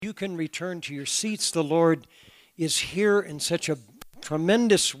you can return to your seats. The Lord is here in such a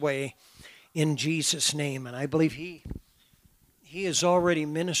tremendous way in Jesus' name. And I believe He is already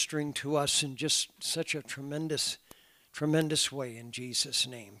ministering to us in just such a tremendous way in Jesus'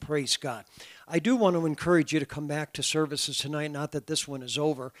 name. Praise God. I do want to encourage you to come back to services tonight. Not that this one is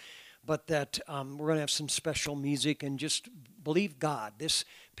over, but that we're going to have some special music, and just believe God. This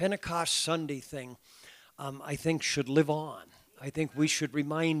Pentecost Sunday thing, I think, should live on. I think we should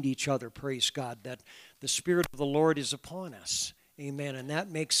remind each other, praise God, that the Spirit of the Lord is upon us. Amen. And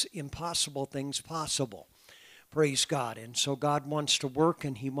that makes impossible things possible. Praise God. And so God wants to work,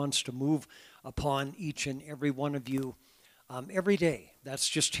 and He wants to move upon each and every one of you every day. That's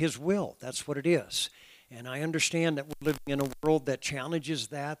just His will. That's what it is. And I understand that we're living in a world that challenges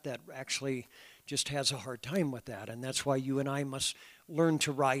that actually just has a hard time with that. And that's why you and I must learn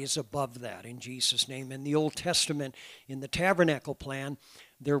to rise above that in Jesus' name. In the Old Testament, in the tabernacle plan,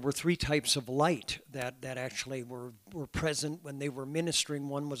 there were three types of light that actually were present when they were ministering.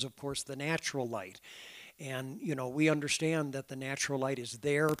 One was, of course, the natural light. And, you know, we understand that the natural light is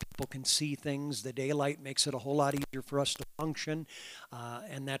there. People can see things. The daylight makes it a whole lot easier for us to function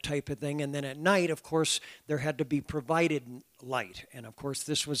and that type of thing. And then at night, of course, there had to be provided light. And, of course,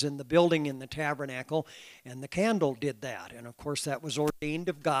 this was in the building, in the tabernacle, and the candle did that. And, of course, that was ordained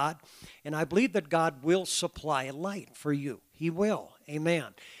of God. And I believe that God will supply light for you. He will.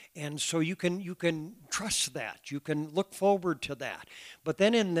 Amen. And so you can trust that. You can look forward to that. But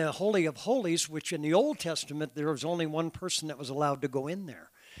then in the Holy of Holies, which in the Old Testament, there was only one person that was allowed to go in there.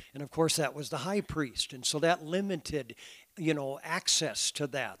 And, of course, that was the high priest. And so that limited, access to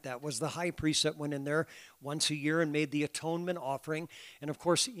that. That was the high priest that went in there once a year and made the atonement offering. And, of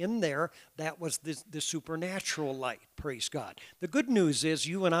course, in there, that was the supernatural light, praise God. The good news is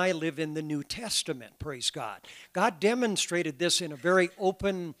you and I live in the New Testament, praise God. God demonstrated this in a very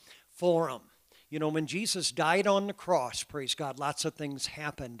open forum. You know, when Jesus died on the cross, praise God, lots of things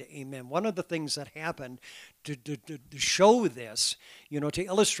happened, amen. One of the things that happened to show this, to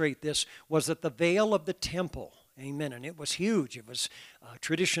illustrate this, was that the veil of the temple, amen, and it was huge. It was,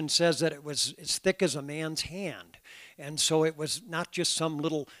 tradition says that it was as thick as a man's hand. And so it was not just some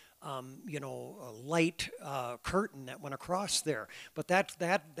little, light curtain that went across there. But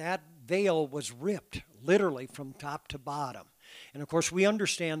that veil was ripped, literally, from top to bottom. And, of course, we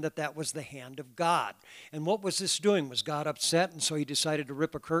understand that that was the hand of God. And what was this doing? Was God upset and so He decided to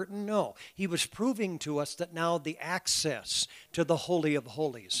rip a curtain? No. He was proving to us that now the access to the Holy of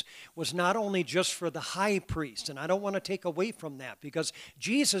Holies was not only just for the high priest, and I don't want to take away from that because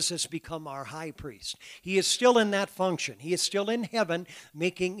Jesus has become our high priest. He is still in that function. He is still in heaven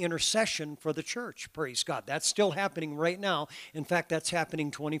making intercession for the church, praise God. That's still happening right now. In fact, that's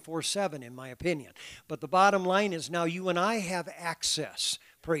happening 24/7 in my opinion. But the bottom line is now you and I have access,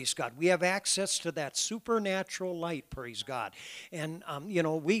 praise God. We have access to that supernatural light, praise God. And,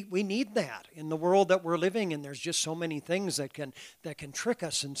 we need that in the world that we're living in. There's just so many things that can trick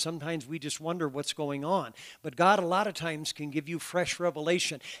us, and sometimes we just wonder what's going on. But God a lot of times can give you fresh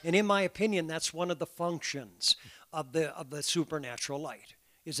revelation. And in my opinion, that's one of the functions of the supernatural light,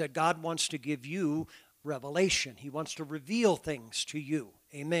 is that God wants to give you revelation. He wants to reveal things to you.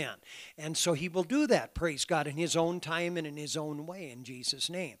 Amen. And so He will do that, praise God, in His own time and in His own way, in Jesus'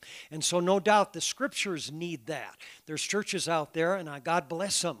 name. And so no doubt the Scriptures need that. There's churches out there, and God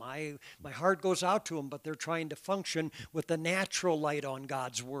bless them. My heart goes out to them, but they're trying to function with the natural light on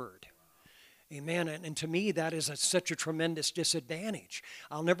God's Word. Amen. And to me, that is such a tremendous disadvantage.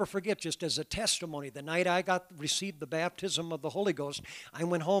 I'll never forget, just as a testimony, the night I received the baptism of the Holy Ghost, I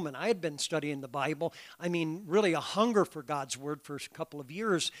went home and I had been studying the Bible. I mean, really a hunger for God's Word for a couple of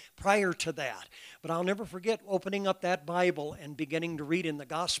years prior to that. But I'll never forget opening up that Bible and beginning to read in the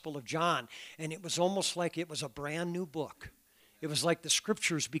Gospel of John. And it was almost like it was a brand new book. It was like the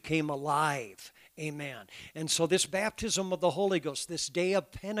Scriptures became alive. Amen. And so this baptism of the Holy Ghost, this day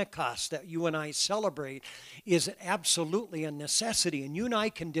of Pentecost that you and I celebrate, is absolutely a necessity. And you and I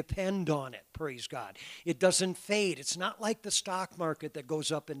can depend on it, praise God. It doesn't fade. It's not like the stock market that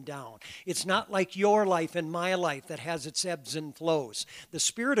goes up and down. It's not like your life and my life that has its ebbs and flows. The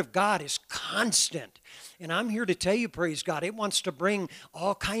Spirit of God is constant. And I'm here to tell you, praise God, it wants to bring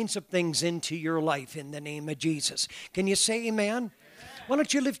all kinds of things into your life in the name of Jesus. Can you say amen? Why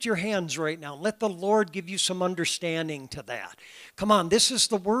don't you lift your hands right now? Let the Lord give you some understanding to that. Come on, this is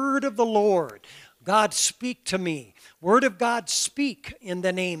the word of the Lord. God, speak to me. Word of God, speak in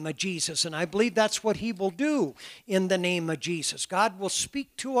the name of Jesus. And I believe that's what He will do in the name of Jesus. God will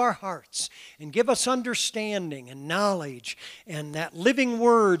speak to our hearts and give us understanding and knowledge. And that living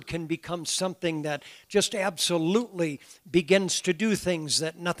Word can become something that just absolutely begins to do things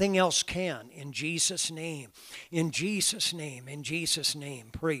that nothing else can. In Jesus' name. In Jesus' name. In Jesus' name.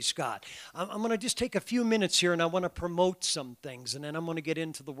 Praise God. I'm going to just take a few minutes here and I want to promote some things. And then I'm going to get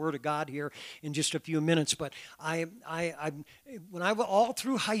into the Word of God here in just a few minutes. But when I was all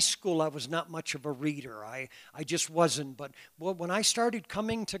through high school, I was not much of a reader. I just wasn't. But when I started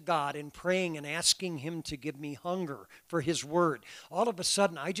coming to God and praying and asking Him to give me hunger for His Word, all of a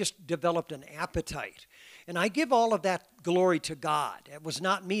sudden I just developed an appetite. And I give all of that glory to God. It was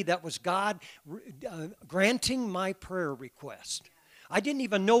not me. That was God granting my prayer request. I didn't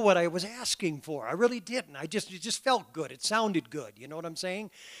even know what I was asking for. I really didn't. It just felt good. It sounded good. You know what I'm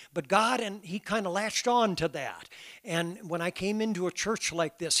saying? But God, and He kind of latched on to that. And when I came into a church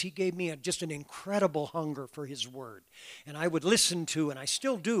like this, He gave me just an incredible hunger for His Word. And I would listen to, and I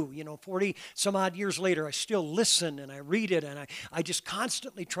still do, 40 some odd years later, I still listen and I read it. And I just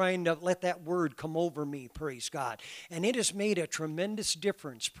constantly trying to let that Word come over me, praise God. And it has made a tremendous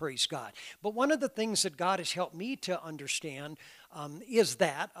difference, praise God. But one of the things that God has helped me to understand is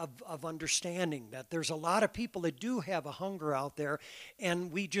that of understanding that there's a lot of people that do have a hunger out there, and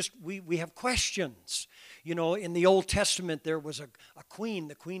we have questions. In the Old Testament, there was a queen,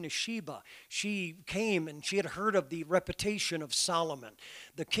 the Queen of Sheba. She came and she had heard of the reputation of Solomon.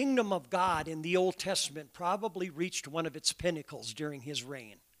 The kingdom of God in the Old Testament probably reached one of its pinnacles during his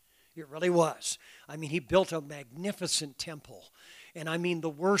reign. It really was. I mean, he built a magnificent temple. And I mean, the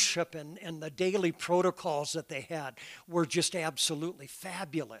worship and the daily protocols that they had were just absolutely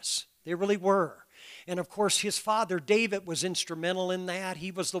fabulous. They really were. And of course, his father, David, was instrumental in that.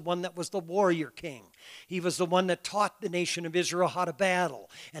 He was the one that was the warrior king. He was the one that taught the nation of Israel how to battle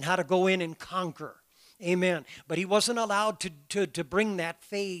and how to go in and conquer. Amen. But he wasn't allowed to bring that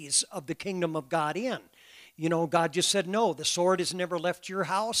phase of the kingdom of God in. God just said, no, the sword has never left your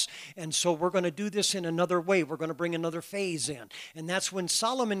house, and so we're going to do this in another way. We're going to bring another phase in. And that's when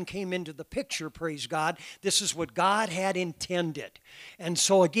Solomon came into the picture, praise God. This is what God had intended. And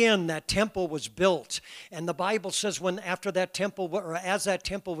so again, that temple was built. And the Bible says as that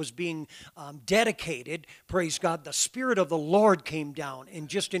temple was being dedicated, praise God, the Spirit of the Lord came down and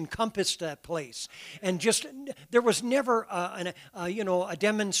just encompassed that place. And there was never a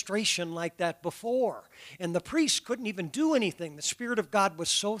demonstration like that before. And the priests couldn't even do anything. The Spirit of God was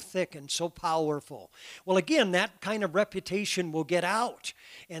so thick and so powerful. Well, again, that kind of reputation will get out.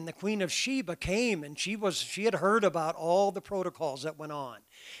 And the Queen of Sheba came, and she had heard about all the protocols that went on.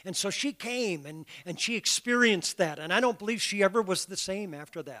 And so she came, and she experienced that. And I don't believe she ever was the same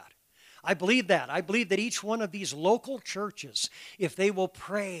after that. I believe that. I believe that each one of these local churches, if they will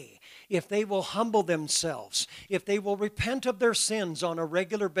pray, if they will humble themselves, if they will repent of their sins on a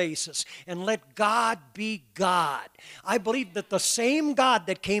regular basis and let God be God, I believe that the same God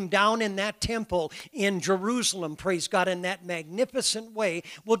that came down in that temple in Jerusalem, praise God, in that magnificent way,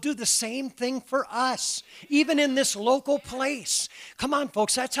 will do the same thing for us, even in this local place. Come on,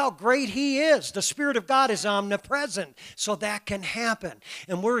 folks, that's how great He is. The Spirit of God is omnipresent, so that can happen.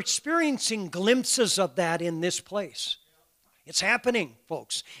 And we're experiencing glimpses of that in this place. It's happening,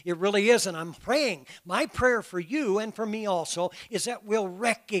 folks. It really is. And I'm praying, my prayer for you and for me also is that we'll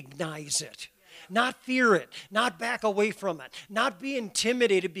recognize it. Not fear it, not back away from it, not be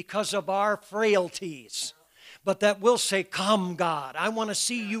intimidated because of our frailties. But that we'll say, come, God, I want to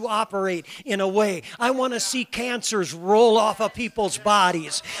see you operate in a way. I want to see cancers roll off of people's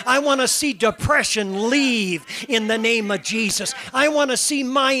bodies. I want to see depression leave in the name of Jesus. I want to see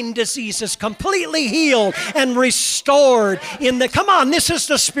mind diseases completely healed and restored come on, this is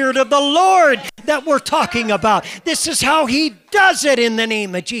the Spirit of the Lord that we're talking about. This is how He does it in the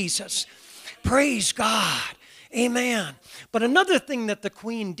name of Jesus. Praise God. Amen. But another thing that the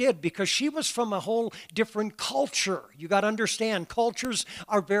queen did, because she was from a whole different culture, you got to understand, cultures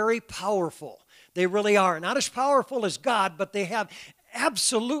are very powerful. They really are. Not as powerful as God, but they have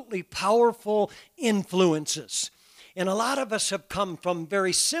absolutely powerful influences. And a lot of us have come from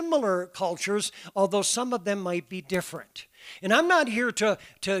very similar cultures, although some of them might be different. And I'm not here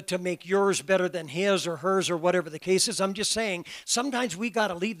to make yours better than his or hers or whatever the case is. I'm just saying sometimes we got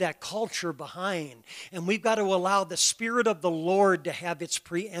to leave that culture behind. And we've got to allow the Spirit of the Lord to have its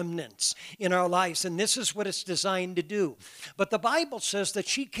preeminence in our lives. And this is what it's designed to do. But the Bible says that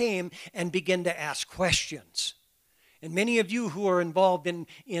she came and began to ask questions. And many of you who are involved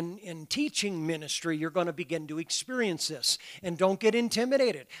in teaching ministry, you're going to begin to experience this. And don't get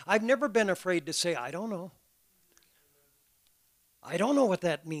intimidated. I've never been afraid to say, I don't know. I don't know what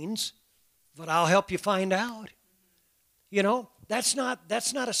that means, but I'll help you find out. You know, that's not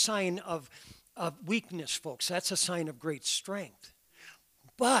a sign of weakness, folks. That's a sign of great strength.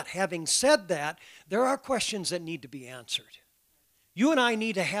 But having said that, there are questions that need to be answered. You and I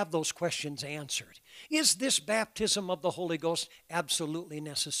need to have those questions answered. Is this baptism of the Holy Ghost absolutely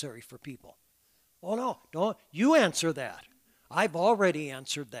necessary for people? Oh, no, don't you answer that. I've already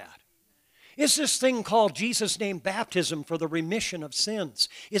answered that. Is this thing called Jesus' name baptism for the remission of sins?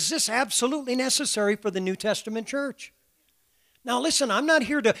 Is this absolutely necessary for the New Testament church? Now listen, I'm not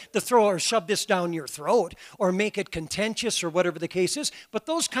here to throw or shove this down your throat or make it contentious or whatever the case is, but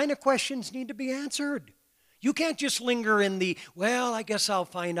those kind of questions need to be answered. You can't just linger in the, well, I guess I'll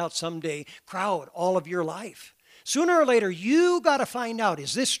find out someday crowd all of your life. Sooner or later, you got to find out,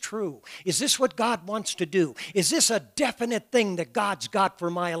 is this true? Is this what God wants to do? Is this a definite thing that God's got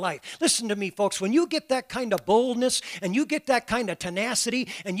for my life? Listen to me, folks. When you get that kind of boldness and you get that kind of tenacity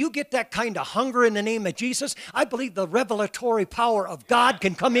and you get that kind of hunger in the name of Jesus, I believe the revelatory power of God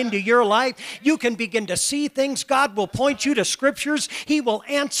can come into your life. You can begin to see things. God will point you to scriptures. He will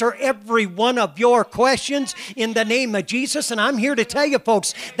answer every one of your questions in the name of Jesus. And I'm here to tell you,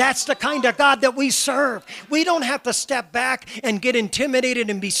 folks, that's the kind of God that we serve. We don't have to step back and get intimidated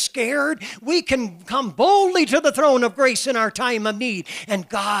and be scared. We can come boldly to the throne of grace in our time of need, and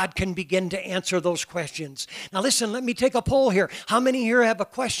God can begin to answer those questions. Now listen, let me take a poll here. How many here have a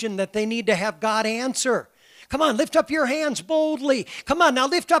question that they need to have God answer? Come on, lift up your hands boldly. Come on, now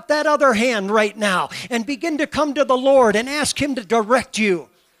lift up that other hand right now and begin to come to the Lord and ask Him to direct you.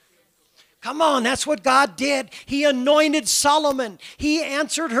 Come on, that's what God did. He anointed Solomon. He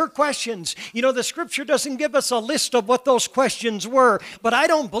answered her questions. You know, the scripture doesn't give us a list of what those questions were, but I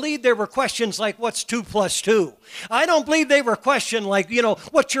don't believe they were questions like, what's 2 plus 2? I don't believe they were questions like,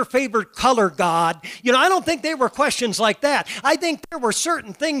 what's your favorite color, God? I don't think they were questions like that. I think there were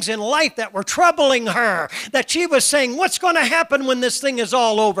certain things in life that were troubling her, that she was saying, what's going to happen when this thing is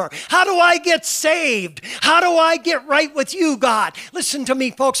all over? How do I get saved? How do I get right with you, God? Listen to me,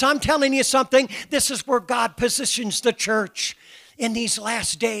 folks. I'm telling you something. This is where God positions the church in these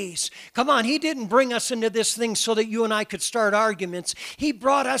last days. Come on, He didn't bring us into this thing so that you and I could start arguments. He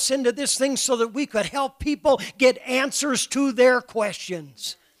brought us into this thing so that we could help people get answers to their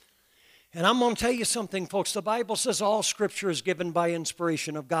questions. And I'm going to tell you something, folks. The Bible says all Scripture is given by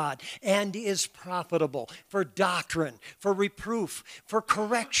inspiration of God and is profitable for doctrine, for reproof, for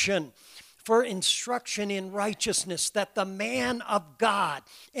correction, for instruction in righteousness, that the man of God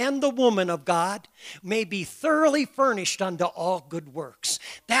and the woman of God may be thoroughly furnished unto all good works.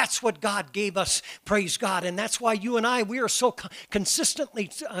 That's what God gave us, praise God. And that's why you and I, we are so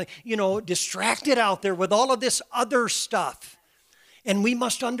consistently, distracted out there with all of this other stuff. And we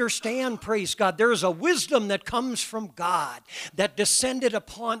must understand, praise God, there is a wisdom that comes from God that descended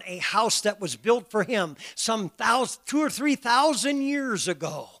upon a house that was built for Him some 2,000 or 3,000 years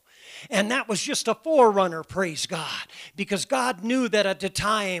ago. And that was just a forerunner, praise God, because God knew that at a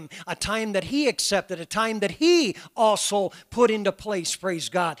time that He accepted, a time that He also put into place, praise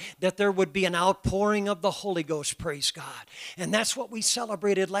God, that there would be an outpouring of the Holy Ghost, praise God. And that's what we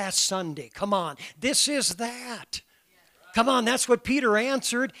celebrated last Sunday. Come on, this is that. Come on, that's what Peter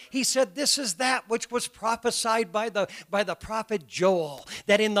answered. He said, this is that which was prophesied by the prophet Joel,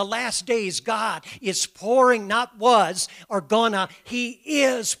 that in the last days God is pouring, not was or gonna, He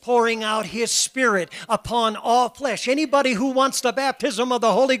is pouring out His Spirit upon all flesh. Anybody who wants the baptism of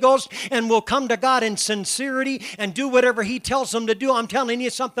the Holy Ghost and will come to God in sincerity and do whatever He tells them to do, I'm telling you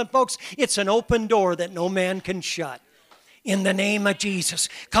something, folks, it's an open door that no man can shut. In the name of Jesus.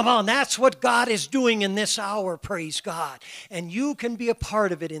 Come on, that's what God is doing in this hour, praise God. And you can be a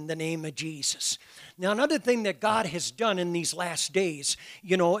part of it in the name of Jesus. Now, another thing that God has done in these last days,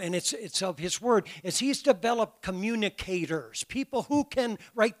 and it's of His Word, is He's developed communicators, people who can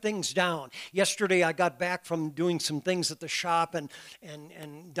write things down. Yesterday, I got back from doing some things at the shop and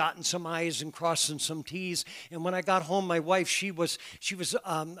dotting some I's and crossing some T's. And when I got home, my wife, she was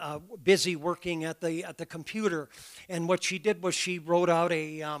busy working at the computer. And what she did was she wrote out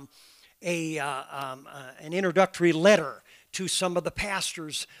an introductory letter to some of the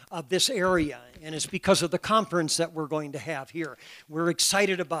pastors of this area, and it's because of the conference that we're going to have here. We're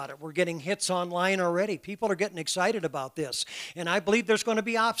excited about it. We're getting hits online already. People are getting excited about this, and I believe there's going to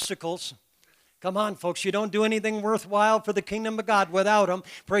be obstacles. Come on, folks, you don't do anything worthwhile for the kingdom of God without them,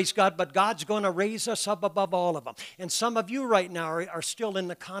 praise God, but God's going to raise us up above all of them. And some of you right now are still in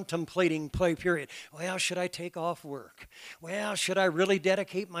the contemplating play period. Well, should I take off work? Well, should I really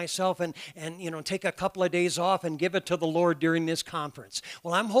dedicate myself and take a couple of days off and give it to the Lord during this conference?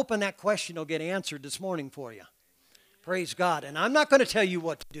 Well, I'm hoping that question will get answered this morning for you. Praise God. And I'm not going to tell you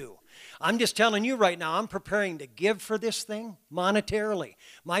what to do. I'm just telling you right now, I'm preparing to give for this thing monetarily.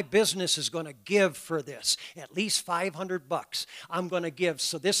 My business is going to give for this, at least $500. I'm going to give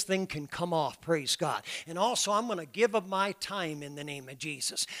so this thing can come off, praise God. And also, I'm going to give of my time in the name of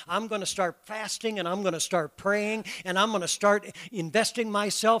Jesus. I'm going to start fasting, and I'm going to start praying, and I'm going to start investing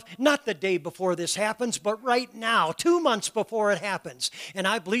myself, not the day before this happens, but right now, 2 months before it happens. And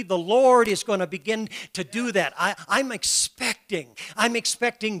I believe the Lord is going to begin to do that. I'm expecting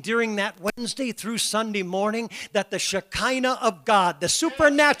during that Wednesday through Sunday morning that the Shekinah of God, the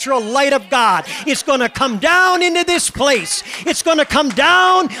supernatural light of God, is going to come down into this place. It's going to come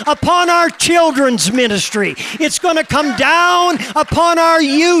down upon our children's ministry. It's going to come down upon our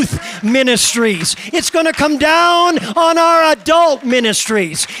youth ministries. It's going to come down on our adult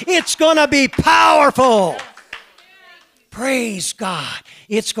ministries. It's going to be powerful. Praise God.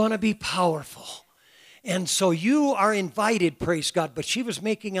 It's going to be powerful. And so you are invited, praise God. But she was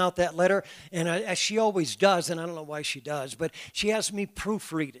making out that letter, and as she always does, and I don't know why she does, but she has me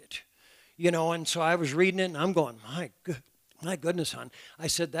proofread it, and so I was reading it, and I'm going, my goodness, hon. I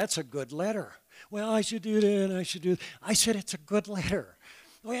said, that's a good letter. Well, I should do that, I should do that. I said, it's a good letter.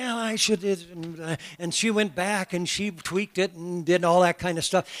 Well, I should do it. And she went back, and she tweaked it and did all that kind of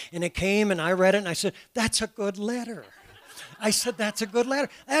stuff. And it came, and I read it, and I said, that's a good letter. I said, that's a good letter.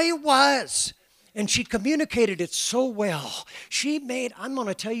 It was. And she communicated it so well. I'm going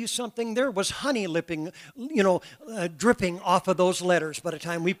to tell you something, there was honey dripping off of those letters by the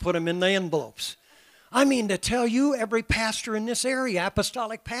time we put them in the envelopes. I mean, to tell you, every pastor in this area,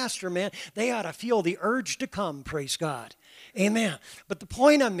 apostolic pastor, man, they ought to feel the urge to come, praise God. Amen. But the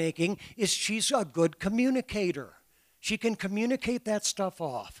point I'm making is she's a good communicator. She can communicate that stuff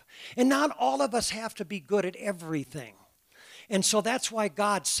off. And not all of us have to be good at everything. And so that's why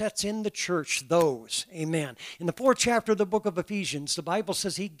God sets in the church those. Amen. In the 4th chapter of the book of Ephesians, the Bible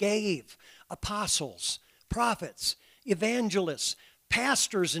says he gave apostles, prophets, evangelists,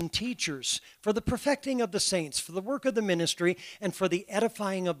 pastors, and teachers for the perfecting of the saints, for the work of the ministry, and for the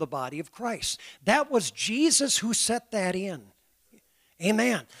edifying of the body of Christ. That was Jesus who set that in.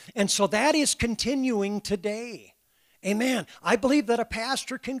 Amen. And so that is continuing today. Amen. I believe that a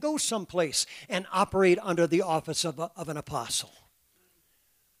pastor can go someplace and operate under the office of an apostle.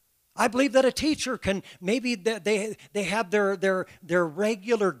 I believe that a teacher can, maybe they have their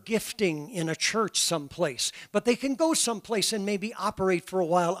regular gifting in a church someplace, but they can go someplace and maybe operate for a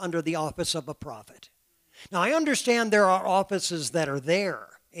while under the office of a prophet. Now, I understand there are offices that are there.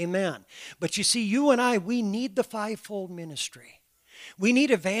 Amen. But you see, you and I, we need the fivefold ministry. We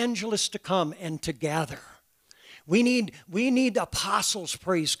need evangelists to come and to gather. We need apostles,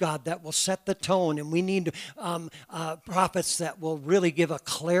 praise God, that will set the tone, and we need prophets that will really give a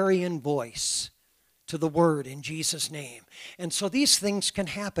clarion voice to the word in Jesus' name. And so these things can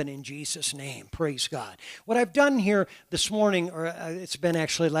happen in Jesus' name, praise God. What I've done here this morning, or it's been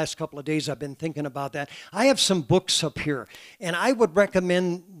actually the last couple of days I've been thinking about that, I have some books up here, and I would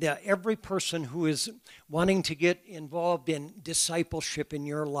recommend that every person who is wanting to get involved in discipleship in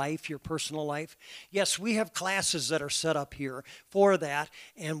your life, your personal life. Yes, we have classes that are set up here for that,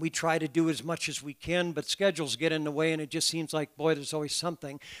 and we try to do as much as we can, but schedules get in the way, and it just seems like, boy, there's always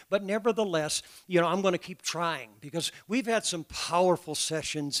something. But nevertheless, I'm going to keep trying, because we've had some powerful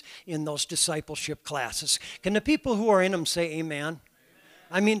sessions in those discipleship classes. Can the people who are in them say amen?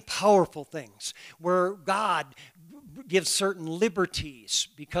 I mean, powerful things where God gives certain liberties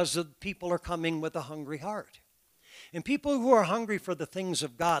because the people are coming with a hungry heart. And people who are hungry for the things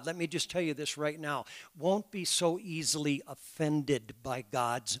of God, let me just tell you this right now, won't be so easily offended by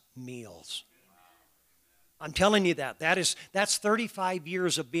God's meals. I'm telling you that. That's 35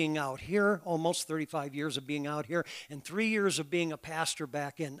 years of being out here, almost 35 years of being out here, and 3 years of being a pastor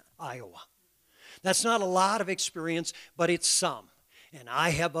back in Iowa. That's not a lot of experience, but it's some. And I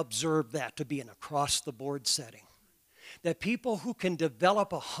have observed that to be an across-the-board setting. That people who can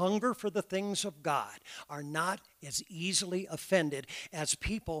develop a hunger for the things of God are not as easily offended as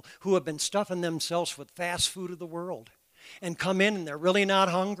people who have been stuffing themselves with fast food of the world and come in and they're really not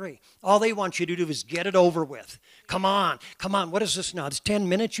hungry. All they want you to do is get it over with. Come on. What is this now? It's 10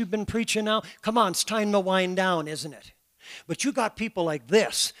 minutes you've been preaching now? Come on, it's time to wind down, isn't it? But you got people like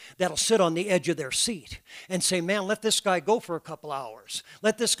this that'll sit on the edge of their seat and say, man, let this guy go for a couple hours.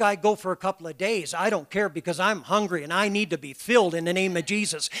 Let this guy go for a couple of days. I don't care because I'm hungry and I need to be filled in the name of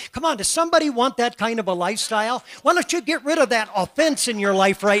Jesus. Come on, does somebody want that kind of a lifestyle? Why don't you get rid of that offense in your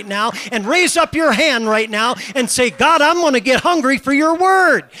life right now and raise up your hand right now and say, God, I'm going to get hungry for your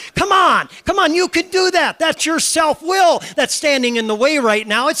word. Come on, you can do that. That's your self-will that's standing in the way right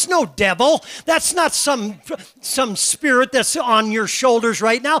now. It's no devil. That's not some spirit that's on your shoulders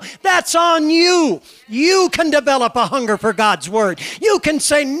right now. That's on you. You can develop a hunger for God's word. You can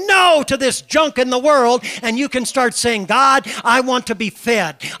say no to this junk in the world, and you can start saying, God, I want to be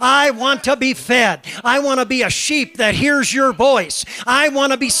fed. I want to be fed. I want to be a sheep that hears your voice. I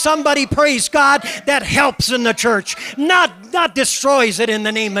want to be somebody, praise God, that helps in the church, not destroys it in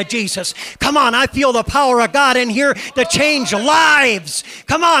the name of Jesus. Come on, I feel the power of God in here to change lives.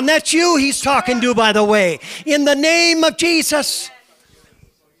 Come on, that's you he's talking to, by the way. In the name of Jesus.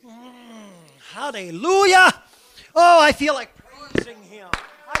 Hallelujah. Oh, I feel like praising him.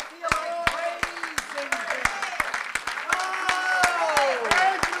 I feel like praising him. Oh,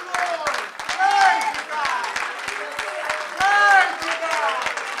 praise the Lord. Praise God. Praise God.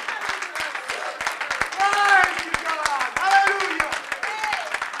 Praise God. Hallelujah.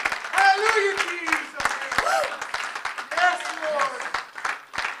 Hallelujah, Jesus. Yes, Lord.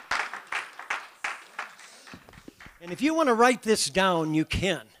 And if you want to write this down, you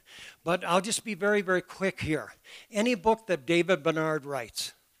can. But I'll just be very, very quick here. Any book that David Bernard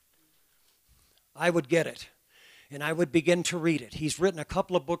writes, I would get it, and I would begin to read it. He's written a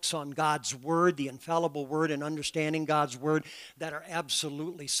couple of books on God's Word, the infallible Word, and understanding God's Word that are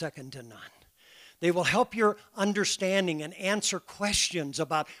absolutely second to none. They will help your understanding and answer questions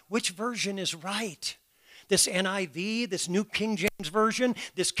about which version is right. This NIV, this New King James Version,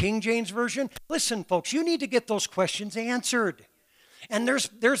 this King James Version. Listen, folks, you need to get those questions answered. And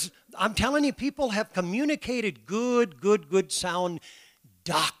I'm telling you, people have communicated good, sound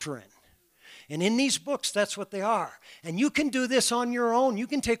doctrine. And in these books, that's what they are. And you can do this on your own. You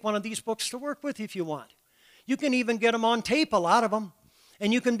can take one of these books to work with if you want. You can even get them on tape, a lot of them.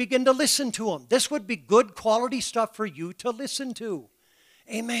 And you can begin to listen to them. This would be good quality stuff for you to listen to.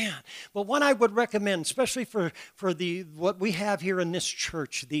 Amen. But what I would recommend, especially for what we have here in this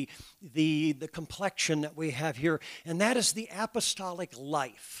church, the complexion that we have here, and that is the apostolic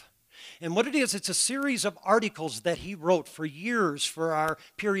life. And what it is, it's a series of articles that he wrote for years for our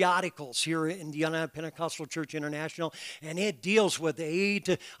periodicals here in the United Pentecostal Church International, and it deals with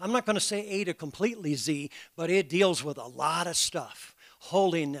I'm not going to say A to completely Z, but it deals with a lot of stuff.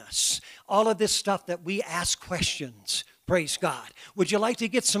 Holiness, all of this stuff that we ask questions. Praise God. Would you like to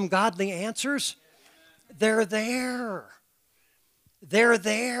get some godly answers? They're there. They're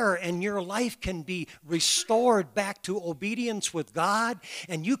there, and your life can be restored back to obedience with God,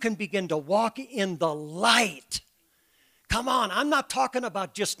 and you can begin to walk in the light. Come on, I'm not talking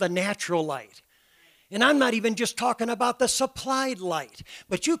about just the natural light. And I'm not even just talking about the supplied light,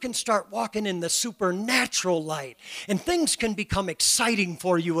 but you can start walking in the supernatural light, and things can become exciting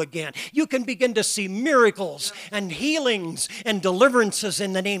for you again. You can begin to see miracles and healings and deliverances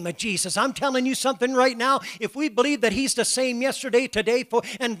in the name of Jesus. I'm telling you something right now. If we believe that he's the same yesterday, today,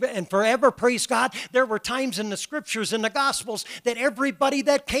 and forever, praise God, there were times in the scriptures, in the Gospels, that everybody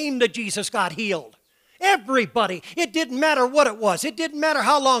that came to Jesus got healed. Everybody. It didn't matter what it was. It didn't matter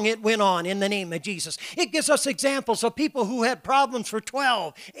how long it went on in the name of Jesus. It gives us examples of people who had problems for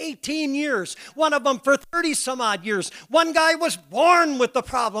 12, 18 years. One of them for 30 some odd years. One guy was born with the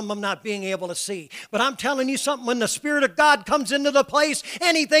problem of not being able to see. But I'm telling you something, when the Spirit of God comes into the place,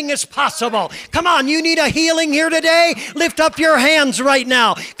 anything is possible. Come on, you need a healing here today? Lift up your hands right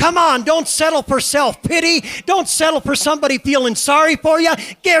now. Come on, don't settle for self-pity. Don't settle for somebody feeling sorry for you.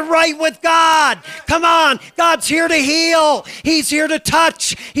 Get right with God. Come on. God's here to heal. He's here to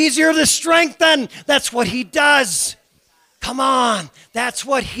touch. He's here to strengthen. That's what he does. Come on. That's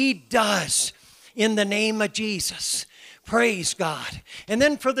what he does in the name of Jesus. Praise God. And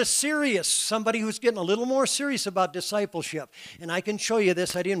then for the serious, somebody who's getting a little more serious about discipleship, and I can show you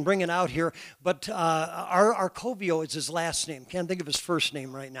this. I didn't bring it out here, but Arcovio is his last name. Can't think of his first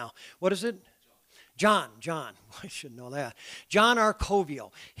name right now. What is it? John. I should know that. John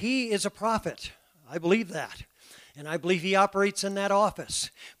Arcovio. He is a prophet. I believe that. And I believe he operates in that office.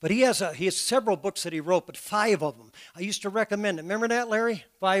 But he has several books that he wrote, but 5 of them. I used to recommend it. Remember that, Larry?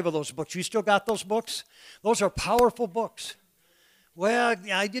 5 of those books. You still got those books? Those are powerful books. Well,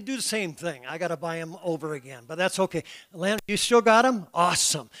 yeah, I did do the same thing. I got to buy them over again, but that's okay. Landon, you still got them?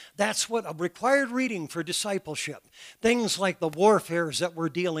 Awesome. That's what a required reading for discipleship. Things like the warfares that we're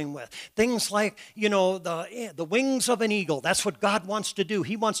dealing with. Things like, the wings of an eagle. That's what God wants to do.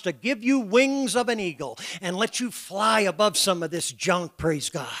 He wants to give you wings of an eagle and let you fly above some of this junk, praise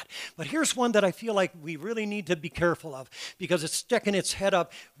God. But here's one that I feel like we really need to be careful of because it's sticking its head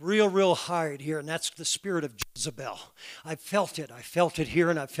up real hard here, and that's the spirit of Jezebel. I've felt it. I felt it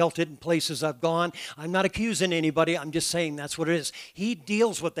here, and I've felt it in places I've gone. I'm not accusing anybody. I'm just saying that's what it is. He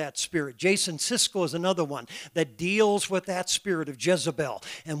deals with that spirit. Jason Sisko is another one that deals with that spirit of Jezebel,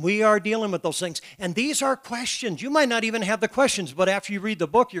 and we are dealing with those things. And these are questions. You might not even have the questions, but after you read the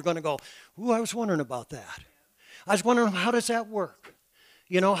book, you're going to go, ooh, I was wondering about that. I was wondering, how does that work?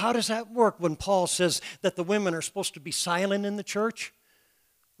 How does that work when Paul says that the women are supposed to be silent in the church?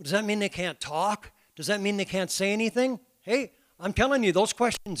 Does that mean they can't talk? Does that mean they can't say anything? Hey, I'm telling you, those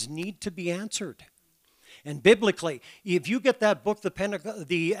questions need to be answered. And biblically, if you get that book,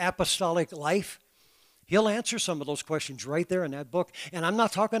 the Apostolic Life, he'll answer some of those questions right there in that book. And I'm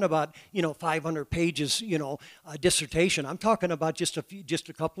not talking about, 500 pages, a dissertation. I'm talking about just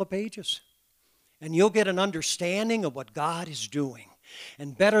a couple of pages. And you'll get an understanding of what God is doing.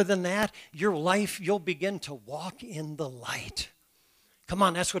 And better than that, your life, you'll begin to walk in the light. Come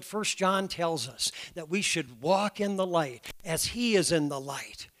on, that's what 1 John tells us, that we should walk in the light as he is in the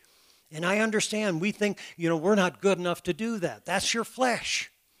light. And I understand, we think, we're not good enough to do that. That's your flesh.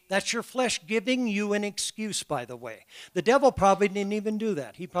 That's your flesh giving you an excuse, by the way. The devil probably didn't even do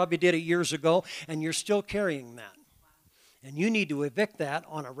that. He probably did it years ago, and you're still carrying that. And you need to evict that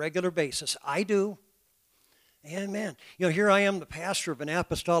on a regular basis. I do. Amen. Here I am, the pastor of an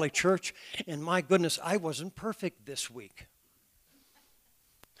apostolic church, and my goodness, I wasn't perfect this week.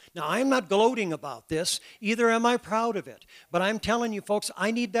 Now, I'm not gloating about this, either am I proud of it. But I'm telling you, folks, I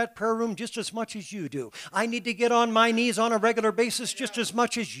need that prayer room just as much as you do. I need to get on my knees on a regular basis just as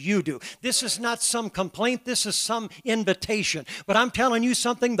much as you do. This is not some complaint, this is some invitation. But I'm telling you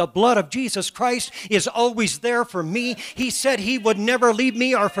something, the blood of Jesus Christ is always there for me. He said he would never leave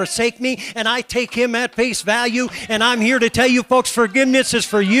me or forsake me, and I take him at face value. And I'm here to tell you, folks, forgiveness is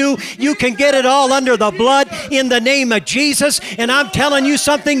for you. You can get it all under the blood in the name of Jesus. And I'm telling you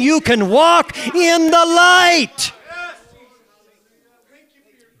something, you can walk in the light.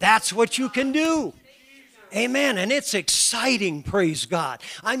 That's what you can do. Amen. And it's exciting, praise God.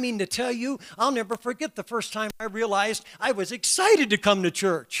 I mean, to tell you, I'll never forget the first time I realized I was excited to come to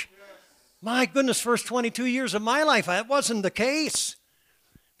church. My goodness, first 22 years of my life, that wasn't the case.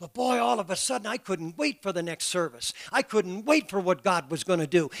 But boy, all of a sudden, I couldn't wait for the next service. I couldn't wait for what God was going to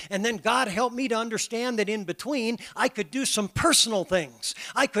do. And then God helped me to understand that in between, I could do some personal things.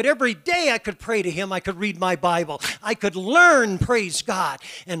 Every day I could pray to him. I could read my Bible. I could learn, praise God.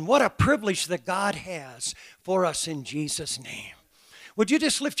 And what a privilege that God has for us in Jesus' name. Would you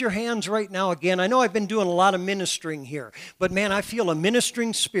just lift your hands right now again? I know I've been doing a lot of ministering here, but man, I feel a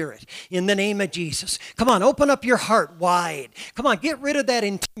ministering spirit in the name of Jesus. Come on, open up your heart wide. Come on, get rid of that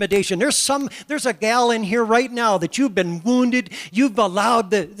intimidation. There's a gal in here right now that you've been wounded. You've allowed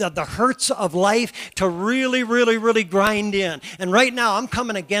the hurts of life to really grind in. And right now, I'm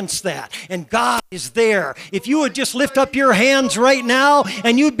coming against that. And God is there. If you would just lift up your hands right now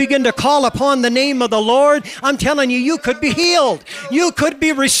and you'd begin to call upon the name of the Lord, I'm telling you, you could be healed. You could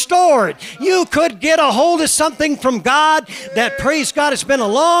be restored. You could get a hold of something from God that, praise God, it's been a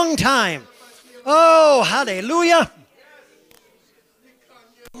long time. Oh, hallelujah.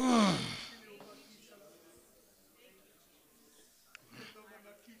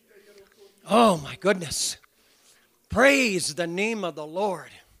 Oh, my goodness. Praise the name of the Lord.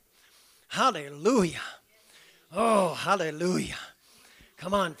 Hallelujah. Oh, hallelujah.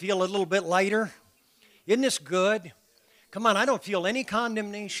 Come on, feel a little bit lighter. Isn't this good? Come on, I don't feel any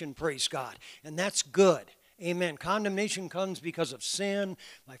condemnation, praise God. And that's good. Amen. Condemnation comes because of sin.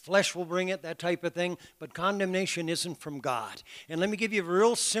 My flesh will bring it, that type of thing. But condemnation isn't from God. And let me give you a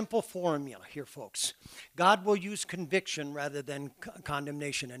real simple formula here, folks. God will use conviction rather than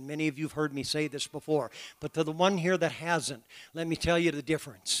condemnation. And many of you have heard me say this before. But to the one here that hasn't, let me tell you the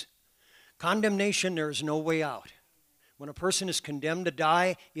difference. Condemnation, there is no way out. When a person is condemned to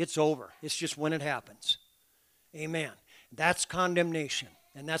die, it's over. It's just when it happens. Amen. That's condemnation,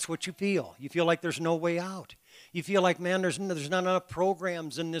 and that's what you feel. You feel like there's no way out. You feel like, man, there's not enough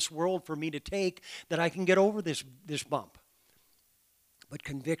programs in this world for me to take that I can get over this bump. But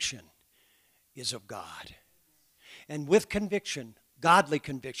conviction is of God. And with conviction, godly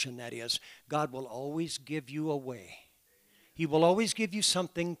conviction that is, God will always give you a way. He will always give you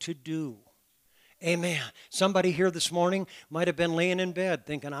something to do. Amen. Somebody here this morning might have been laying in bed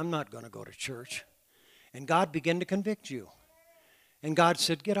thinking, I'm not going to go to church. And God began to convict you. And God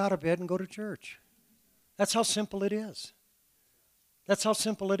said, get out of bed and go to church. That's how simple it is. That's how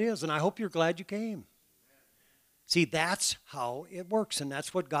simple it is. And I hope you're glad you came. See, that's how it works, and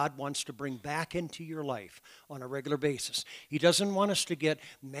that's what God wants to bring back into your life on a regular basis. He doesn't want us to get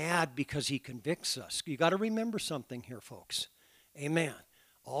mad because He convicts us. You got to remember something here, folks. Amen.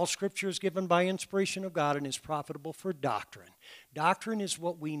 All Scripture is given by inspiration of God and is profitable for doctrine. Doctrine is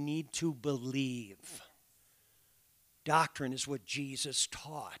what we need to believe. Doctrine is what Jesus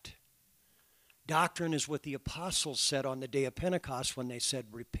taught. Doctrine is what the apostles said on the day of Pentecost when they said,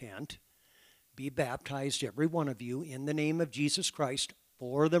 repent. Be baptized, every one of you, in the name of Jesus Christ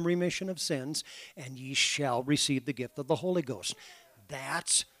for the remission of sins, and ye shall receive the gift of the Holy Ghost.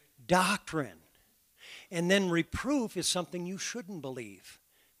 That's doctrine. And then reproof is something you shouldn't believe.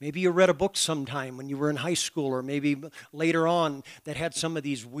 Maybe you read a book sometime when you were in high school or maybe later on that had some of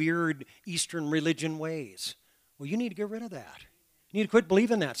these weird Eastern religion ways. Well, you need to get rid of that. You need to quit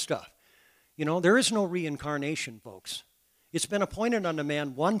believing that stuff. You know, there is no reincarnation, folks. It's been appointed unto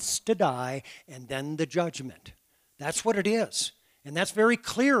man once to die and then the judgment. That's what it is. And that's very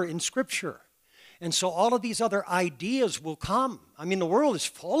clear in Scripture. And so all of these other ideas will come. I mean, the world is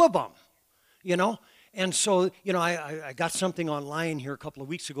full of them, you know. And so, you know, I got something online here a couple of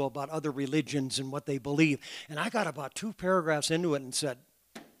weeks ago about other religions and what they believe. And I got about 2 paragraphs into it and said,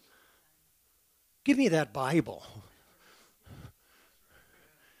 give me that Bible.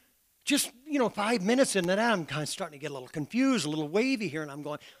 Just, 5 minutes into that, I'm kind of starting to get a little confused, a little wavy here, and I'm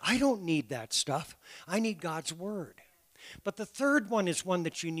going, I don't need that stuff. I need God's Word. But the third one is one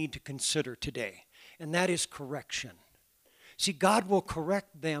that you need to consider today, and that is correction. See, God will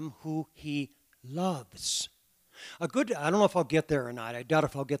correct them who He loves. I don't know if I'll get there or not. I doubt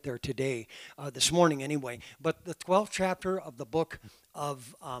if I'll get there today, this morning anyway. But the 12th chapter of the book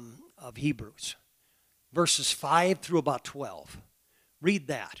of Hebrews, verses 5 through about 12. Read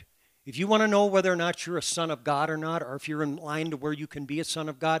that. If you want to know whether or not you're a son of God or not, or if you're in line to where you can be a son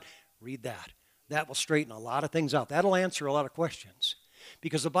of God, read that. That will straighten a lot of things out. That'll answer a lot of questions.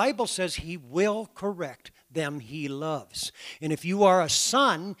 Because the Bible says He will correct them He loves. And if you are a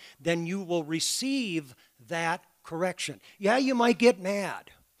son, then you will receive that correction. Yeah, you might get mad.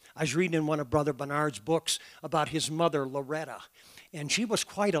 I was reading in one of Brother Bernard's books about his mother, Loretta. And she was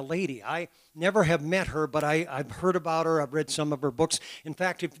quite a lady. I never have met her, but I've heard about her. I've read some of her books. In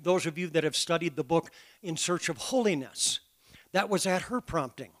fact, if those of you that have studied the book In Search of Holiness, that was at her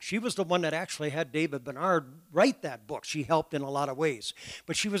prompting. She was the one that actually had David Bernard write that book. She helped in a lot of ways.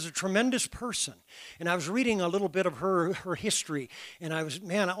 But she was a tremendous person. And I was reading a little bit of her history, and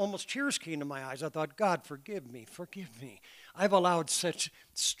almost tears came to my eyes. I thought, God, forgive me, forgive me. I've allowed such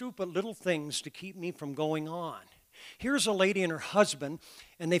stupid little things to keep me from going on. Here's a lady and her husband,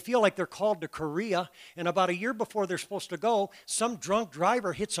 and they feel like they're called to Korea, and about a year before they're supposed to go, some drunk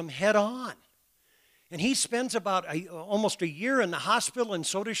driver hits them head on. And he spends about almost a year in the hospital, and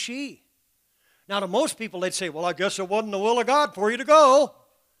so does she. Now, to most people, they'd say, well, I guess it wasn't the will of God for you to go.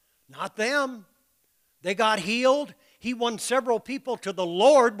 Not them. They got healed. He won several people to the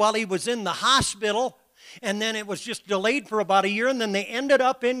Lord while he was in the hospital. And then it was just delayed for about a year, and then they ended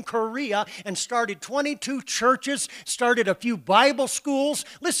up in Korea and started 22 churches, started a few Bible schools.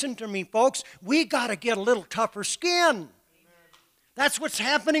 Listen to me, folks. We got to get a little tougher skin. That's what's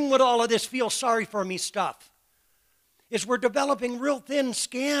happening with all of this feel sorry for me stuff. Is we're developing real thin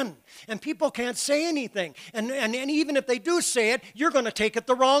skin, and people can't say anything. And even if they do say it, you're going to take it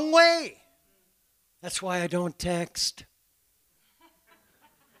the wrong way. That's why I don't text.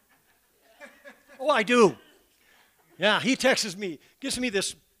 Oh, I do. Yeah, he texts me, gives me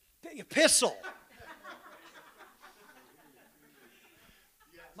this epistle.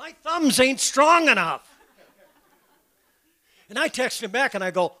 My thumbs ain't strong enough. And I text him back and I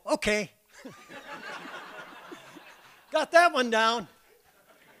go, okay. Got that one down.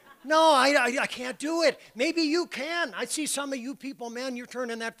 No, I can't do it. Maybe you can. I see some of you people, man, you're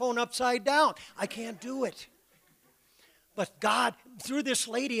turning that phone upside down. I can't do it. But God, through this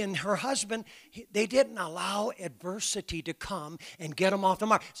lady and her husband, they didn't allow adversity to come and get them off the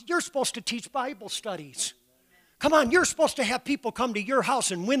mark. You're supposed to teach Bible studies. Come on, you're supposed to have people come to your house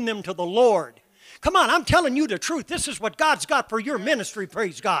and win them to the Lord. Come on, I'm telling you the truth. This is what God's got for your ministry,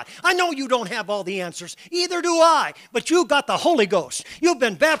 praise God. I know you don't have all the answers. Either do I. But you got the Holy Ghost. You've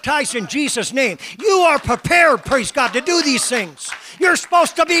been baptized in Jesus' name. You are prepared, praise God, to do these things. You're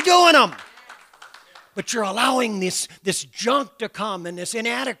supposed to be doing them. But you're allowing this junk to come and this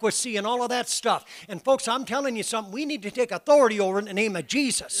inadequacy and all of that stuff. And folks, I'm telling you something. We need to take authority over it in the name of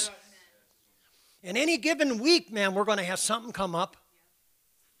Jesus. And any given week, man, we're going to have something come up.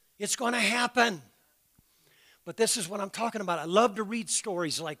 It's going to happen. But this is what I'm talking about. I love to read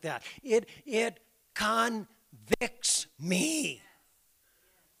stories like that. It convicts me.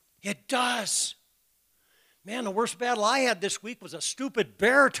 It does. Man, the worst battle I had this week was a stupid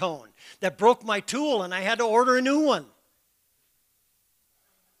baritone that broke my tool, and I had to order a new one.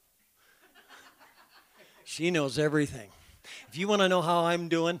 She knows everything. If you want to know how I'm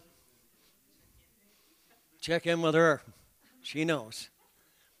doing, check in with her. She knows.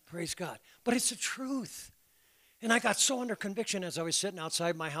 Praise God. But it's the truth. And I got so under conviction as I was sitting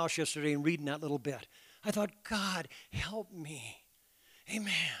outside my house yesterday and reading that little bit. I thought, God, help me.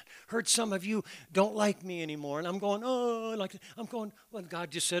 Amen. Heard some of you don't like me anymore. And I'm going, well,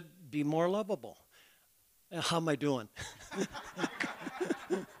 God just said, be more lovable. How am I doing?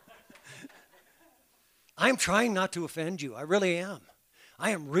 I'm trying not to offend you. I really am. I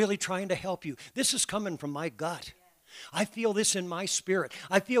am really trying to help you. This is coming from my gut. I feel this in my spirit.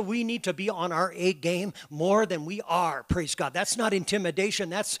 I feel we need to be on our A game more than we are. Praise God. That's not intimidation.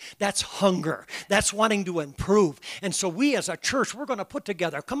 That's hunger. That's wanting to improve. And so we as a church, we're going to put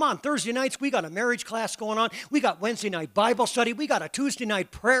together. Come on, Thursday nights, we got a marriage class going on. We got Wednesday night Bible study. We got a Tuesday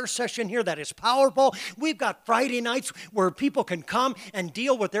night prayer session here that is powerful. We've got Friday nights where people can come and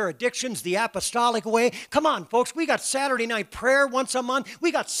deal with their addictions the apostolic way. Come on, folks. We got Saturday night prayer once a month.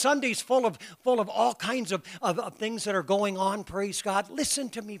 We got Sundays full of all kinds of things that are going on, praise God. Listen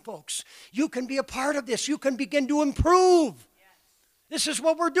to me, folks. You can be a part of this. You can begin to improve. This is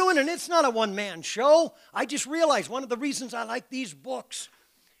what we're doing, and it's not a one-man show. I just realized one of the reasons I like these books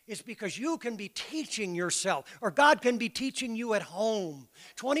is because you can be teaching yourself, or God can be teaching you at home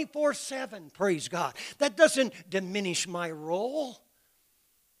 24/7, praise God. That doesn't diminish my role.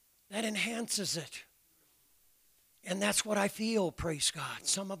 That enhances it. And that's what I feel, praise God.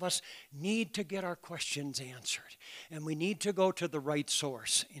 Some of us need to get our questions answered. And we need to go to the right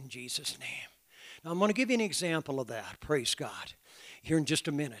source in Jesus' name. Now, I'm going to give you an example of that, praise God, here in just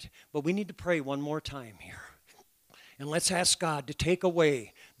a minute. But we need to pray one more time here. And let's ask God to take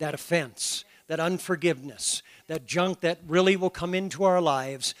away that offense, that unforgiveness, that junk that really will come into our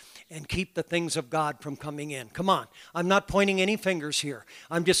lives and keep the things of God from coming in. Come on. I'm not pointing any fingers here.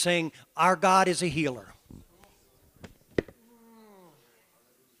 I'm just saying our God is a healer.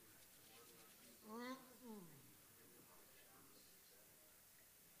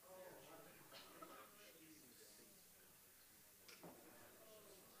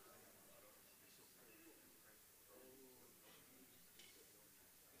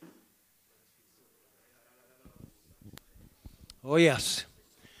 Oh, yes.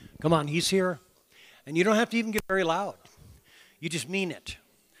 Come on, he's here. And you don't have to even get very loud. You just mean it.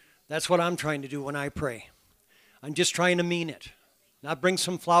 That's what I'm trying to do when I pray. I'm just trying to mean it. Not bring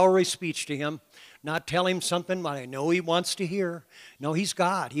some flowery speech to him. Not tell him something that I know he wants to hear. No, he's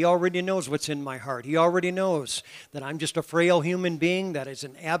God. He already knows what's in my heart. He already knows that I'm just a frail human being that is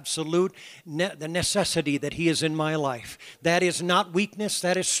an absolute the necessity that he is in my life. That is not weakness.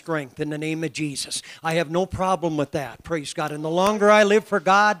 That is strength in the name of Jesus. I have no problem with that. Praise God. And the longer I live for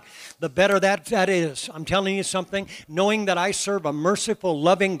God, the better that is. I'm telling you something. Knowing that I serve a merciful,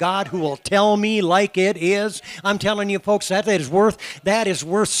 loving God who will tell me like it is. I'm telling you, folks, that is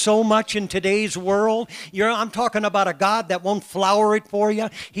worth so much in today's world. I'm talking about a God that won't flower it for you.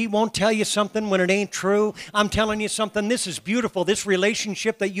 He won't tell you something when it ain't true. I'm telling you something. This is beautiful. This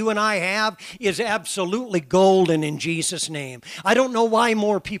relationship that you and I have is absolutely golden in Jesus' name. I don't know why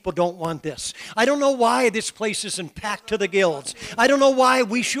more people don't want this. I don't know why this place isn't packed to the gills. I don't know why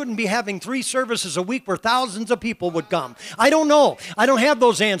we shouldn't be having 3 services a week where thousands of people would come. I don't know. I don't have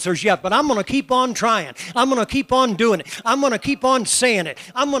those answers yet, but I'm going to keep on trying. I'm going to keep on doing it. I'm going to keep on saying it.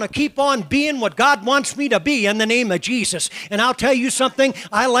 I'm going to keep on being what God wants me to be in the name of Jesus. And I'll tell you something,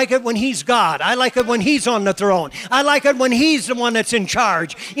 I like it when he's God. I like it when he's on the throne. I like it when he's the one that's in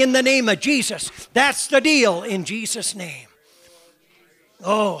charge in the name of Jesus. That's the deal in Jesus' name.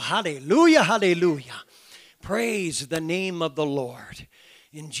 Oh, hallelujah, hallelujah. Praise the name of the Lord.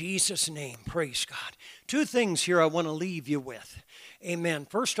 In Jesus' name, praise God. 2 things here I want to leave you with. Amen.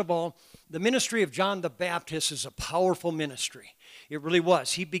 First of all, the ministry of John the Baptist is a powerful ministry. It really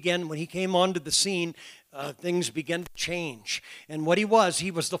was. When he came onto the scene, things began to change. And what he was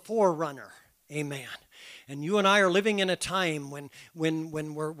the forerunner. Amen. And you and I are living in a time when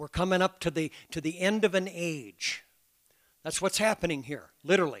we're coming up to the end of an age. That's what's happening here,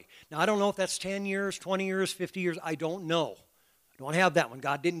 literally. Now, I don't know if that's 10 years, 20 years, 50 years. I don't know. Don't have that one.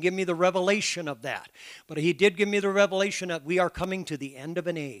 God didn't give me the revelation of that. But he did give me the revelation that we are coming to the end of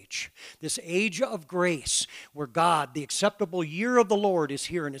an age. This age of grace where God, the acceptable year of the Lord, is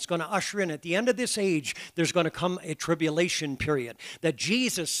here. And it's going to usher in, at the end of this age, there's going to come a tribulation period that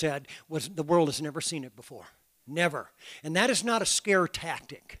Jesus said the world has never seen it before. Never. And that is not a scare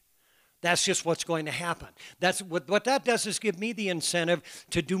tactic. That's just what's going to happen. That's what that does is give me the incentive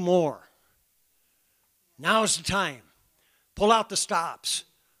to do more. Now's the time. Pull out the stops.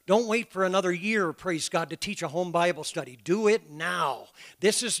 Don't wait for another year, praise God, to teach a home Bible study. Do it now.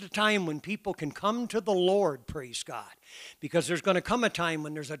 This is the time when people can come to the Lord, praise God. Because there's going to come a time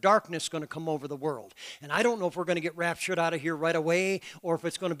when there's a darkness going to come over the world. And I don't know if we're going to get raptured out of here right away or if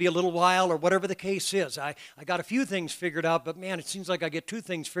it's going to be a little while or whatever the case is. I got a few things figured out, but man, it seems like I get 2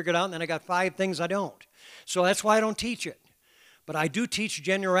 things figured out and then I got 5 things I don't. So that's why I don't teach it. But I do teach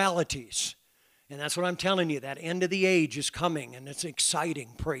generalities. And that's what I'm telling you. That end of the age is coming, and it's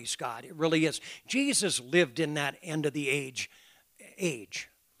exciting, praise God. It really is. Jesus lived in that end of the age.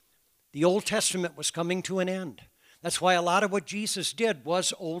 The Old Testament was coming to an end. That's why a lot of what Jesus did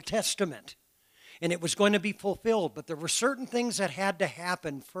was Old Testament. And it was going to be fulfilled, but there were certain things that had to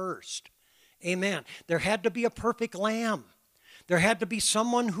happen first. Amen. There had to be a perfect lamb. There had to be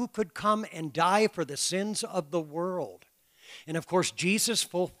someone who could come and die for the sins of the world. And of course, Jesus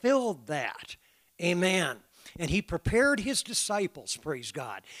fulfilled that. Amen. And he prepared his disciples, praise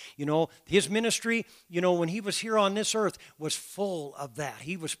God. You know, his ministry, you know, when he was here on this earth was full of that.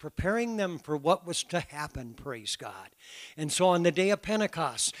 He was preparing them for what was to happen, praise God. And so on the day of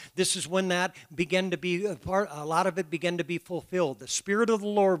Pentecost, this is when that began to be, a lot of it began to be fulfilled. The Spirit of the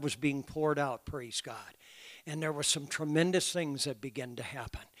Lord was being poured out, praise God. And there were some tremendous things that began to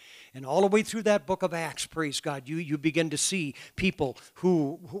happen. And all the way through that book of Acts, praise God, you begin to see people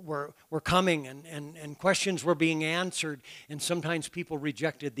who were coming and questions were being answered, and sometimes people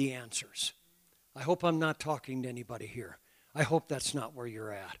rejected the answers. I hope I'm not talking to anybody here. I hope that's not where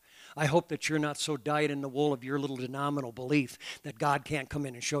you're at. I hope that you're not so dyed in the wool of your little denominational belief that God can't come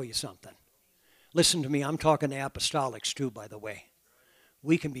in and show you something. Listen to me, I'm talking to apostolics too, by the way.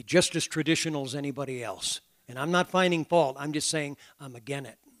 We can be just as traditional as anybody else. And I'm not finding fault. I'm just saying I'm against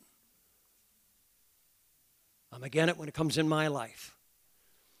it. I'm against it when it comes in my life.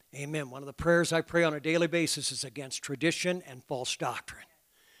 Amen. One of the prayers I pray on a daily basis is against tradition and false doctrine.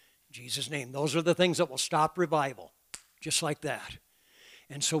 In Jesus' name. Those are the things that will stop revival. Just like that.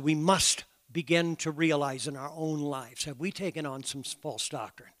 And so we must begin to realize in our own lives, have we taken on some false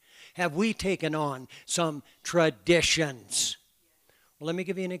doctrine? Have we taken on some traditions? Well, let me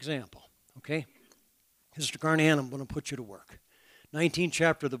give you an example, okay? Mr. Carnahan, I'm going to put you to work. 19th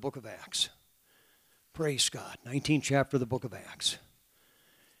chapter of the book of Acts. Praise God. 19th chapter of the book of Acts.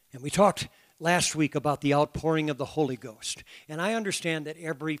 And we talked last week about the outpouring of the Holy Ghost. And I understand that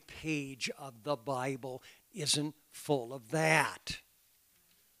every page of the Bible isn't full of that.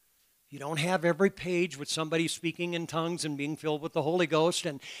 You don't have every page with somebody speaking in tongues and being filled with the Holy Ghost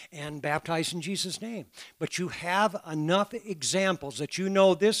and baptized in Jesus' name. But you have enough examples that you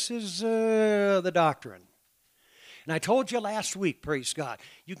know this is the doctrine. And I told you last week, praise God,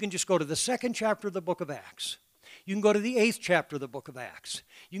 you can just go to the 2nd chapter of the book of Acts. You can go to the 8th chapter of the book of Acts.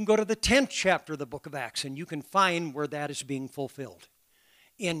 You can go to the 10th chapter of the book of Acts, and you can find where that is being fulfilled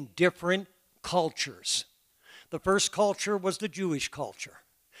in different cultures. The first culture was the Jewish culture.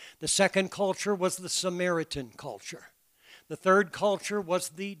 The second culture was the Samaritan culture. The third culture was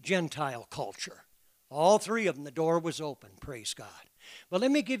the Gentile culture. All 3 of them, the door was open, praise God. But let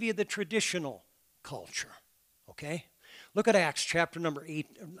me give you the traditional culture. Okay? Look at Acts chapter number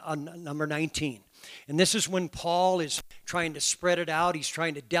 19. And this is when Paul is trying to spread it out. He's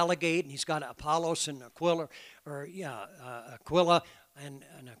trying to delegate, and he's got Apollos and Aquila, and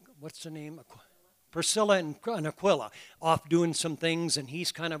what's the name? Priscilla and Aquila off doing some things, and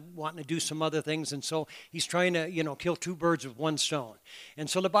he's kind of wanting to do some other things, and so he's trying to, kill 2 birds with 1 stone. And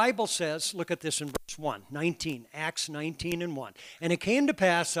so the Bible says, look at this in verse 1, 19, Acts 19 and 1. And it came to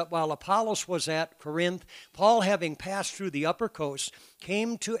pass that while Apollos was at Corinth, Paul, having passed through the upper coast,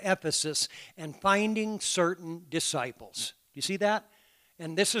 came to Ephesus and finding certain disciples. You see that?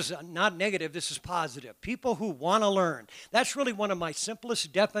 And this is not negative, this is positive. People who want to learn. That's really one of my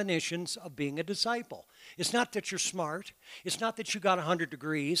simplest definitions of being a disciple. It's not that you're smart. It's not that you got 100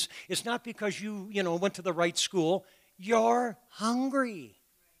 degrees. It's not because you went to the right school. You're hungry.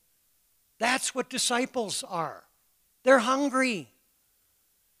 That's what disciples are. They're hungry.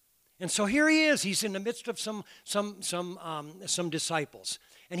 And so here he is. He's in the midst of some disciples.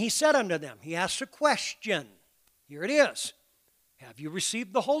 And he said unto them, he asked a question. Here it is. Have you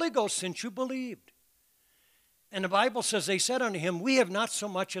received the Holy Ghost since you believed? And the Bible says, they said unto him, we have not so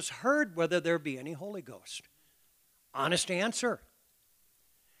much as heard whether there be any Holy Ghost. Honest answer.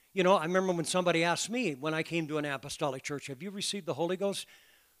 You know, I remember when somebody asked me when I came to an apostolic church, have you received the Holy Ghost?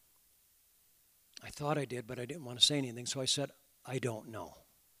 I thought I did, but I didn't want to say anything, so I said, I don't know.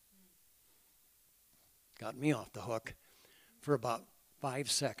 Got me off the hook for about 5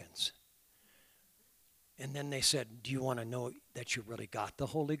 seconds. And then they said, do you want to know that you really got the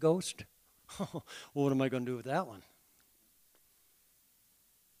Holy Ghost? Well, what am I going to do with that one?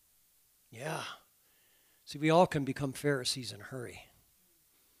 Yeah. See, we all can become Pharisees in a hurry.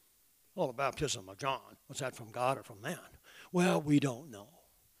 Well, the baptism of John, was that from God or from man? Well, we don't know.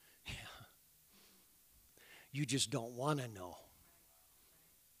 Yeah. You just don't want to know.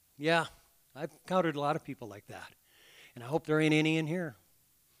 Yeah, I've encountered a lot of people like that. And I hope there ain't any in here.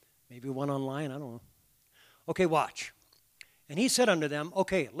 Maybe one online, I don't know. Okay, watch. And he said unto them,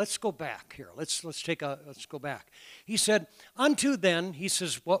 okay, let's go back here. Let's go back. He said, unto then, he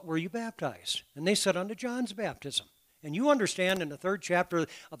says, what were you baptized? And they said, unto John's baptism. And you understand in the 3rd chapter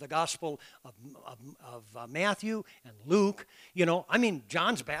of the Gospel of Matthew and Luke, you know, I mean,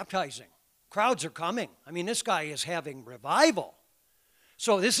 John's baptizing. Crowds are coming. I mean, this guy is having revival.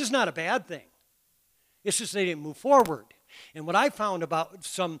 So this is not a bad thing. It's just they didn't move forward. And what I found about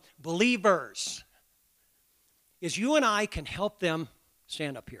some believers is you and I can help them.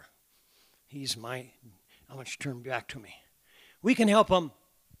 Stand up here. I want you to turn back to me. We can help them.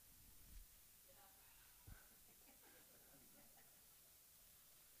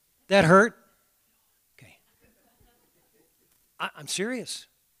 That hurt? Okay. I'm serious.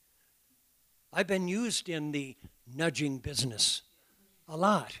 I've been used in the nudging business a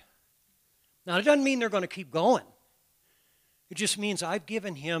lot. Now, it doesn't mean they're going to keep going. It just means I've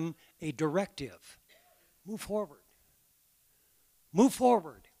given him a directive. Move forward. Move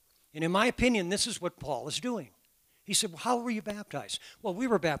forward. And in my opinion, this is what Paul is doing. He said, well, how were you baptized? Well, we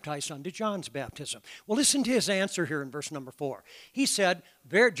were baptized unto John's baptism. Well, listen to his answer here in verse number 4. He said,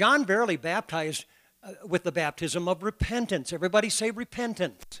 John verily baptized with the baptism of repentance. Everybody say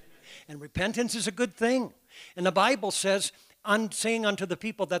repentance. And repentance is a good thing. And the Bible says, saying unto the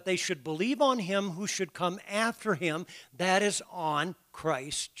people that they should believe on him who should come after him, that is on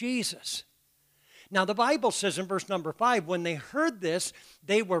Christ Jesus. Now the Bible says in verse number 5, when they heard this,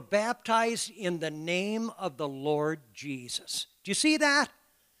 they were baptized in the name of the Lord Jesus. Do you see that?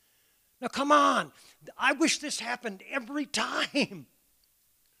 Now come on. I wish this happened every time.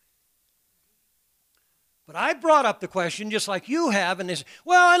 But I brought up the question just like you have, and they said,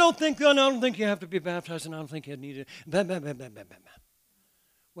 well, I don't think you have to be baptized, and I don't think you need it.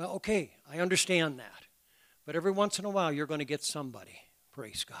 Well, okay, I understand that. But every once in a while, you're going to get somebody.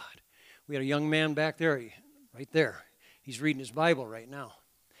 Praise God. We had a young man back there, right there. He's reading his Bible right now.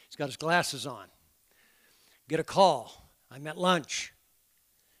 He's got his glasses on. Get a call. I'm at lunch.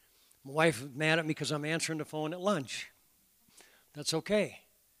 My wife is mad at me because I'm answering the phone at lunch. That's okay.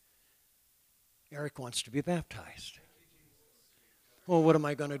 Eric wants to be baptized. Well, what am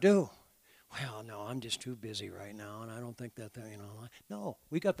I going to do? Well, no, I'm just too busy right now, and I don't think that, No,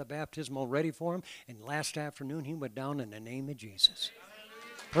 we got the baptismal ready for him, and last afternoon he went down in the name of Jesus.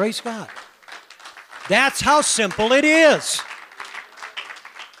 Praise God. That's how simple it is.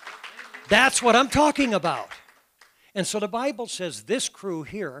 That's what I'm talking about. And so the Bible says this crew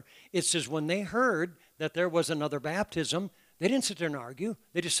here, it says when they heard that there was another baptism, they didn't sit there and argue.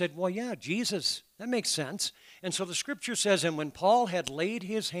 They just said, well, yeah, Jesus, that makes sense. And so the scripture says, and when Paul had laid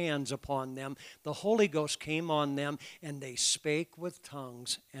his hands upon them, the Holy Ghost came on them, and they spake with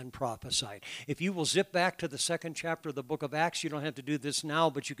tongues and prophesied. If you will zip back to the 2nd chapter of the book of Acts, you don't have to do this now,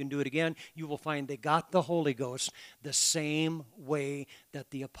 but you can do it again. You will find they got the Holy Ghost the same way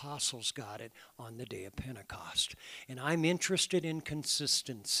that the apostles got it on the day of Pentecost. And I'm interested in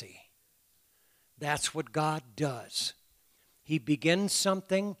consistency. That's what God does. He begins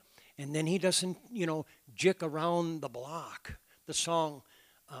something, and then he doesn't, jick around the block. The song,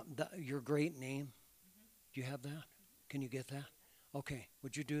 Your Great Name. Do you have that? Can you get that? Okay,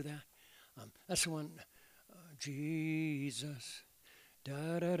 would you do that? That's the one, Jesus,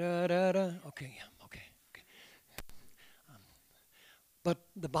 da-da-da-da-da. Okay, yeah, okay. But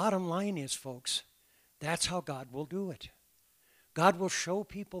the bottom line is, folks, that's how God will do it. God will show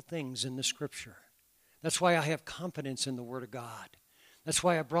people things in the Scripture. That's why I have confidence in the Word of God. That's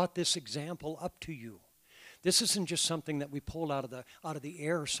why I brought this example up to you. This isn't just something that we pulled out of the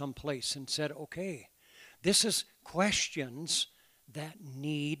air someplace and said, okay. This is questions that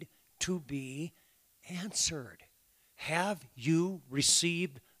need to be answered. Have you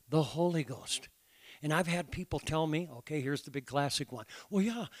received the Holy Ghost? And I've had people tell me, okay, here's the big classic one. Well,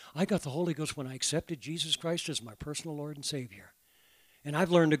 yeah, I got the Holy Ghost when I accepted Jesus Christ as my personal Lord and Savior. And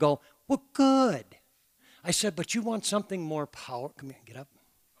I've learned to go, well, good. I said, but you want something more powerful. Come here, get up.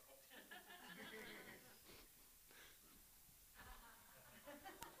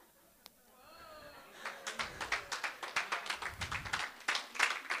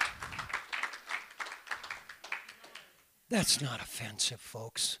 That's not offensive,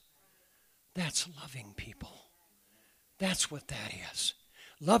 folks. That's loving people. That's what that is.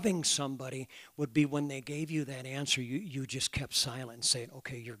 Loving somebody would be when they gave you that answer, you just kept silent and saying,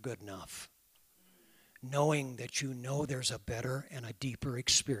 okay, you're good enough. Knowing that you know there's a better and a deeper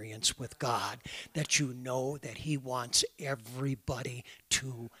experience with God, that you know that He wants everybody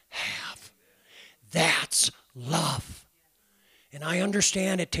to have. That's love. And I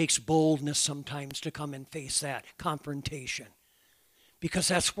understand it takes boldness sometimes to come and face that confrontation. Because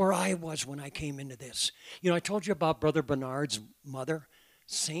that's where I was when I came into this. You know, I told you about Brother Bernard's mother,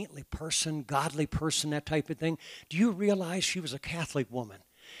 saintly person, godly person, that type of thing. Do you realize she was a Catholic woman?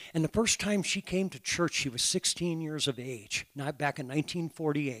 And the first time she came to church, she was 16 years of age, not back in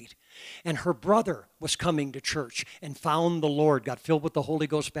 1948. And her brother was coming to church and found the Lord, got filled with the Holy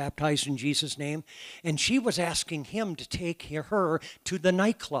Ghost, baptized in Jesus' name. And she was asking him to take her to the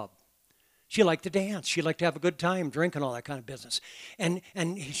nightclub. She liked to dance. She liked to have a good time, drink, and all that kind of business. And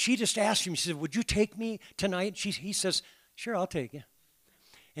she just asked him, she said, would you take me tonight? He says, sure, I'll take you.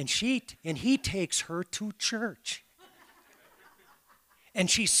 And he takes her to church. And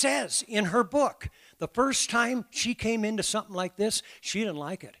she says in her book, the first time she came into something like this, she didn't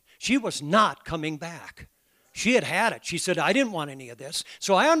like it. She was not coming back. She had had it. She said, I didn't want any of this.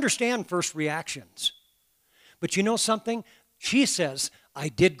 So I understand first reactions. But you know something? She says, I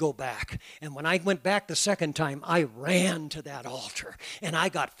did go back. And when I went back the second time, I ran to that altar. And I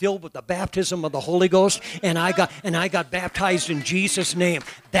got filled with the baptism of the Holy Ghost. And I got baptized in Jesus' name.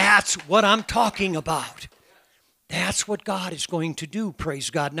 That's what I'm talking about. That's what God is going to do, praise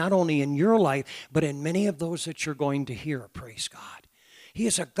God, not only in your life, but in many of those that you're going to hear, praise God. He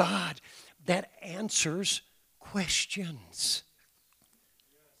is a God that answers questions.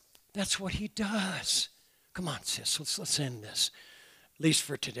 That's what He does. Come on, sis, let's end this. At least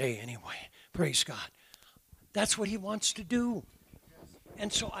for today anyway. Praise God. That's what He wants to do.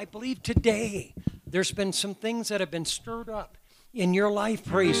 And so I believe today there's been some things that have been stirred up in your life,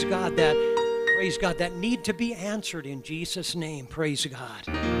 praise God, that need to be answered in Jesus' name. Praise God.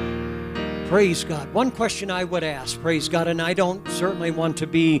 Praise God. One question I would ask, praise God, and I don't certainly want to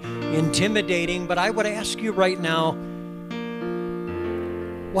be intimidating, but I would ask you right now,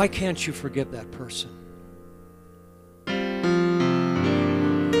 why can't you forgive that person?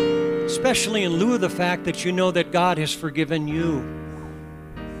 Especially in lieu of the fact that you know that God has forgiven you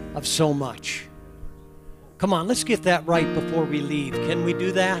of so much. Come on, let's get that right before we leave. Can we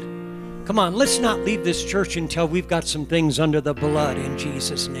do that? Come on, let's not leave this church until we've got some things under the blood in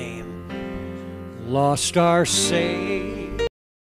Jesus' name. Lost our Savior.